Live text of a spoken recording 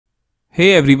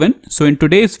Hey everyone, so in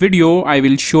today's video I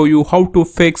will show you how to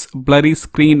fix blurry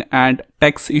screen and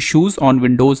text issues on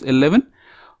Windows 11.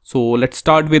 So let's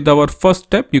start with our first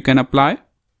step. You can apply.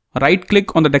 Right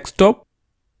click on the desktop,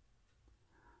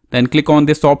 then click on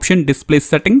this option display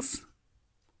settings.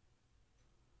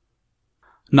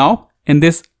 Now in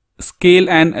this scale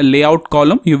and layout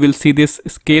column you will see this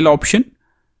scale option.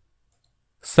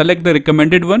 Select the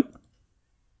recommended one.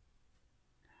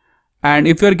 And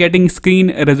if you are getting screen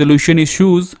resolution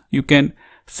issues, you can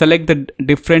select the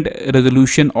different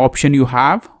resolution option you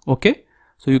have. Okay,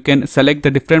 so you can select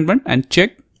the different one and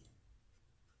check.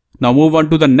 Now move on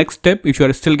to the next step. If you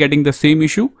are still getting the same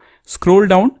issue, scroll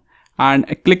down and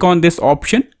click on this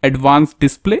option advanced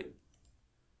display.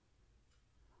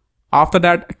 After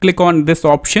that, click on this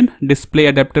option display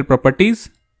adapter properties.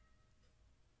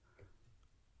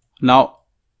 Now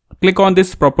click on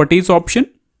this properties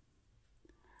option.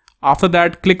 After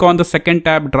that, click on the second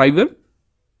tab driver.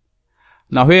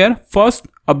 Now here first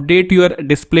update your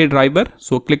display driver.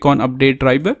 So click on update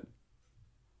driver.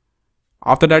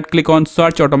 After that, click on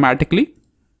search automatically.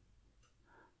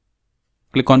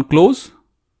 Click on close.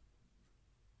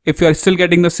 If you are still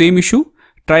getting the same issue,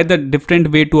 try the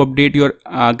different way to update your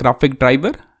graphic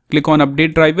driver. Click on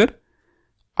update driver.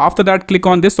 After that, click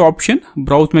on this option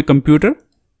browse my computer.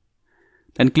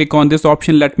 Then click on this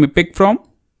option let me pick from.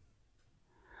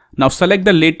 Now select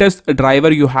the latest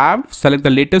driver you have, select the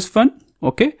latest one,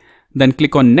 okay, then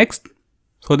click on next.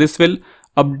 So this will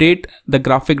update the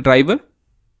graphic driver.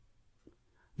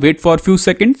 Wait for a few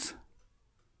seconds.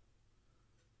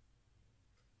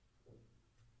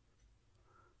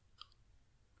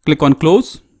 Click on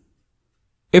close.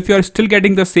 If you are still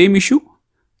getting the same issue,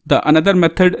 the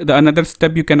another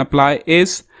step you can apply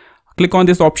is click on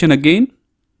this option again.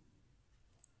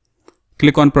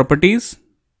 Click on properties.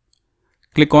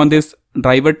 Click on this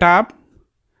driver tab.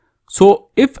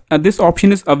 So if this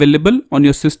option is available on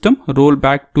your system, roll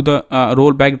back to the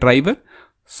rollback driver.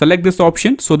 Select this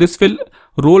option. So this will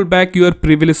roll back your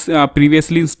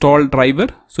previously installed driver.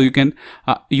 So you can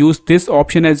use this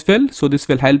option as well. So this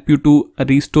will help you to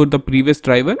restore the previous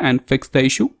driver and fix the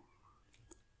issue.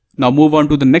 Now move on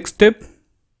to the next step.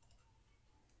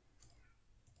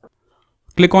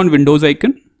 Click on Windows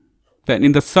icon. Then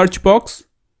in the search box,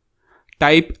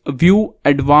 type view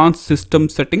advanced system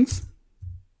settings.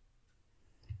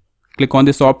 Click on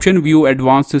this option view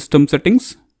advanced system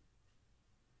settings.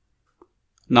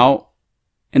 Now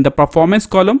in the performance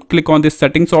column, click on this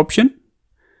settings option.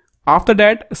 After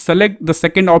that, select the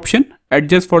second option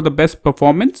adjust for the best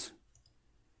performance.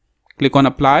 Click on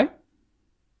apply.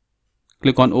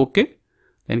 Click on OK.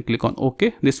 Then click on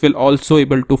OK. This will also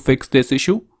able to fix this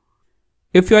issue.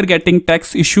 If you are getting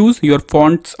text issues, your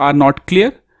fonts are not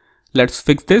clear, let's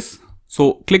fix this.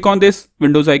 So click on this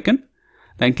Windows icon,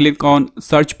 then click on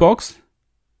search box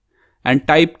and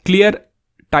type clear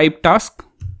type task.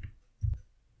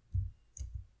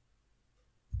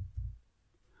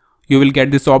 You will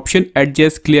get this option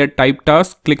adjust clear type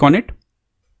task. Click on it.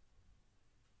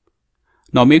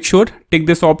 Now make sure tick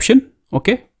this option.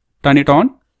 Okay, turn it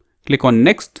on. Click on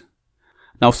next.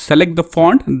 Now select the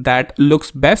font that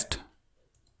looks best.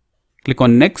 Click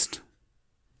on next.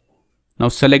 Now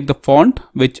select the font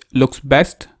which looks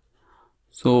best.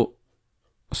 So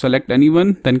select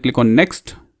anyone, then click on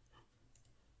next.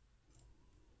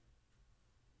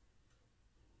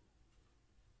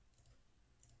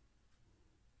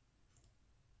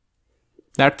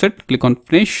 That's it. Click on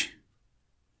finish.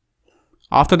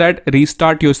 After that,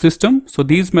 restart your system. So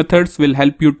these methods will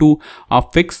help you to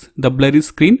fix the blurry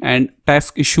screen and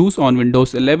text issues on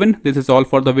Windows 11. This is all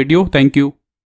for the video. Thank you.